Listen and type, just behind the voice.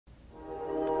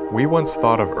We once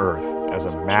thought of Earth as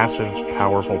a massive,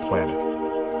 powerful planet,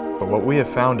 but what we have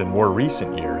found in more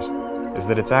recent years is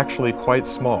that it's actually quite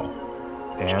small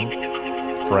and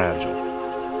fragile.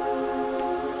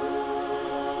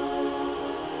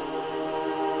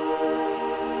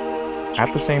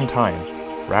 At the same time,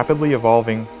 rapidly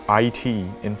evolving IT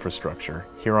infrastructure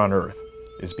here on Earth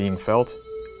is being felt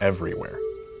everywhere.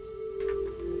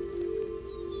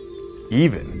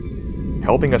 Even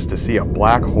helping us to see a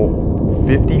black hole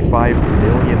 55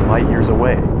 million light years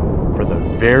away for the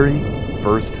very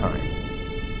first time.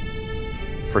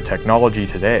 For technology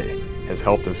today has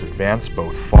helped us advance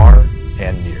both far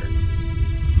and near.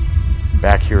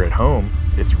 Back here at home,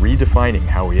 it's redefining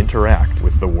how we interact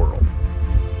with the world.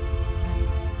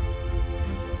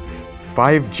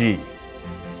 5G,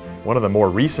 one of the more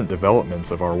recent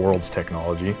developments of our world's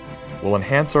technology, will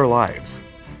enhance our lives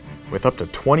with up to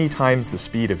 20 times the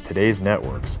speed of today's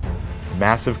networks,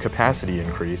 massive capacity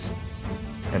increase,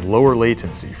 and lower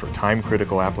latency for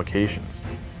time-critical applications.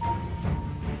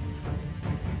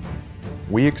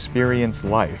 We experience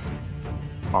life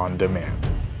on demand.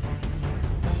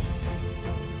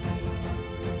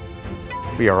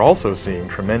 We are also seeing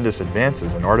tremendous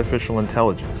advances in artificial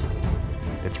intelligence.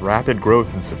 Its rapid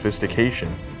growth and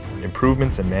sophistication,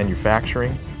 improvements in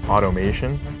manufacturing,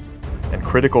 automation, and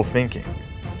critical thinking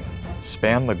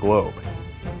span the globe,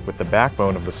 with the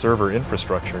backbone of the server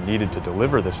infrastructure needed to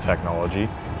deliver this technology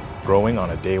growing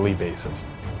on a daily basis.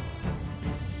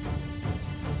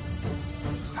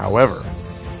 However,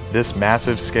 this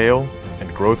massive scale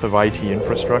and growth of IT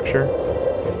infrastructure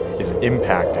is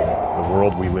impacting the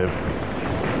world we live in.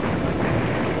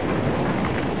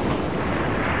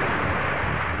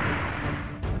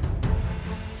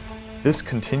 This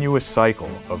continuous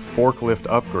cycle of forklift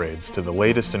upgrades to the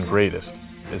latest and greatest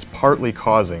is partly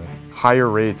causing higher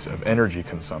rates of energy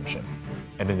consumption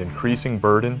and an increasing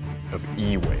burden of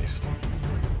e-waste.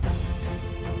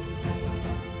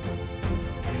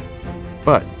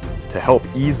 But to help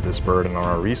ease this burden on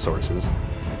our resources,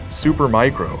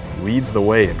 Supermicro leads the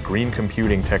way in green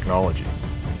computing technology.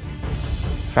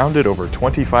 Founded over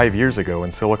 25 years ago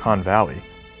in Silicon Valley,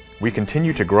 we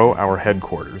continue to grow our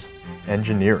headquarters,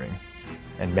 engineering,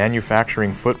 and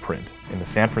manufacturing footprint in the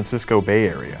San Francisco Bay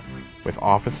Area, with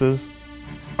offices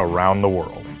around the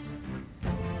world.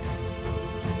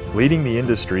 Leading the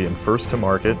industry in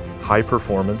first-to-market,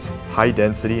 high-performance,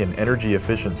 high-density, and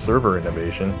energy-efficient server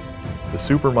innovation, the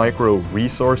Supermicro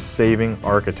resource-saving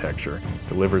architecture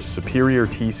delivers superior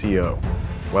TCO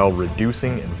while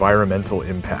reducing environmental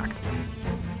impact.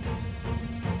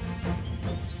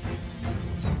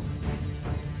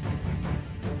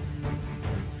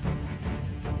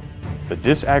 The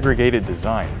disaggregated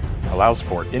design allows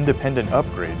for independent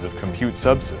upgrades of compute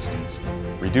subsystems,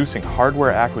 reducing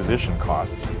hardware acquisition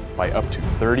costs by up to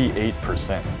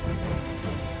 38%.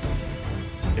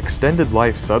 Extended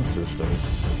life subsystems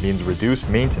means reduced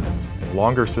maintenance and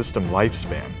longer system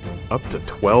lifespan, up to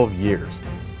 12 years.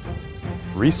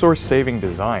 Resource-saving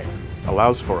design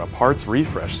allows for a parts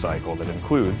refresh cycle that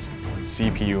includes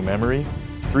CPU memory,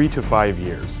 3 to 5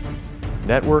 years,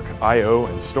 network, I/O,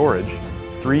 and storage,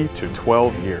 3 to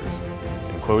 12 years,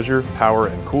 enclosure, power,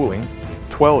 and cooling,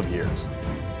 12 years,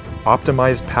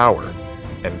 optimized power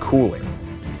and cooling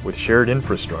with shared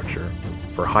infrastructure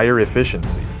for higher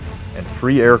efficiency, and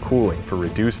free air cooling for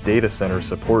reduced data center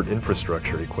support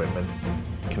infrastructure equipment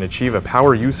can achieve a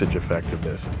power usage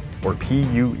effectiveness, or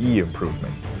PUE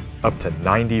improvement, up to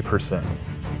 90%.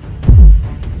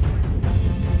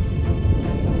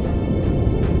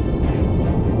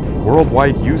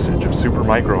 Worldwide usage of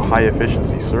Supermicro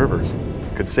high-efficiency servers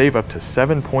could save up to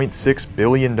 $7.6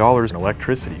 billion in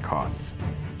electricity costs,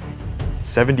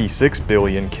 76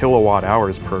 billion kilowatt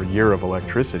hours per year of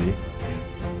electricity,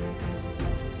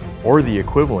 or the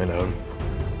equivalent of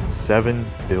 7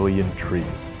 billion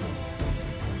trees.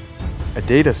 A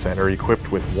data center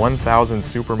equipped with 1,000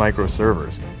 Supermicro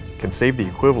servers can save the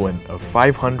equivalent of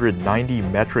 590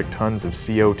 metric tons of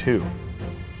CO2,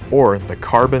 or the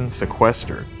carbon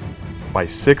sequestered by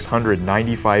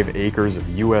 695 acres of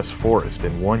US forest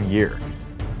in 1 year,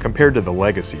 compared to the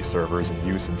legacy servers in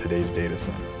use in today's data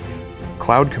center.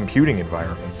 Cloud computing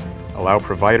environments allow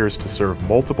providers to serve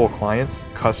multiple clients,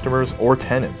 customers, or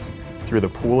tenants through the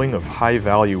pooling of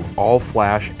high-value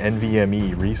all-flash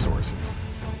NVMe resources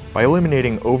by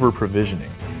eliminating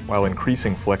over-provisioning while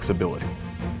increasing flexibility.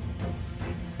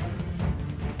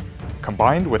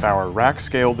 Combined with our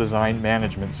rack-scale design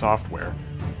management software,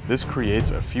 this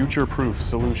creates a future-proof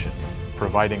solution,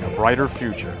 providing a brighter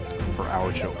future for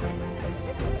our children.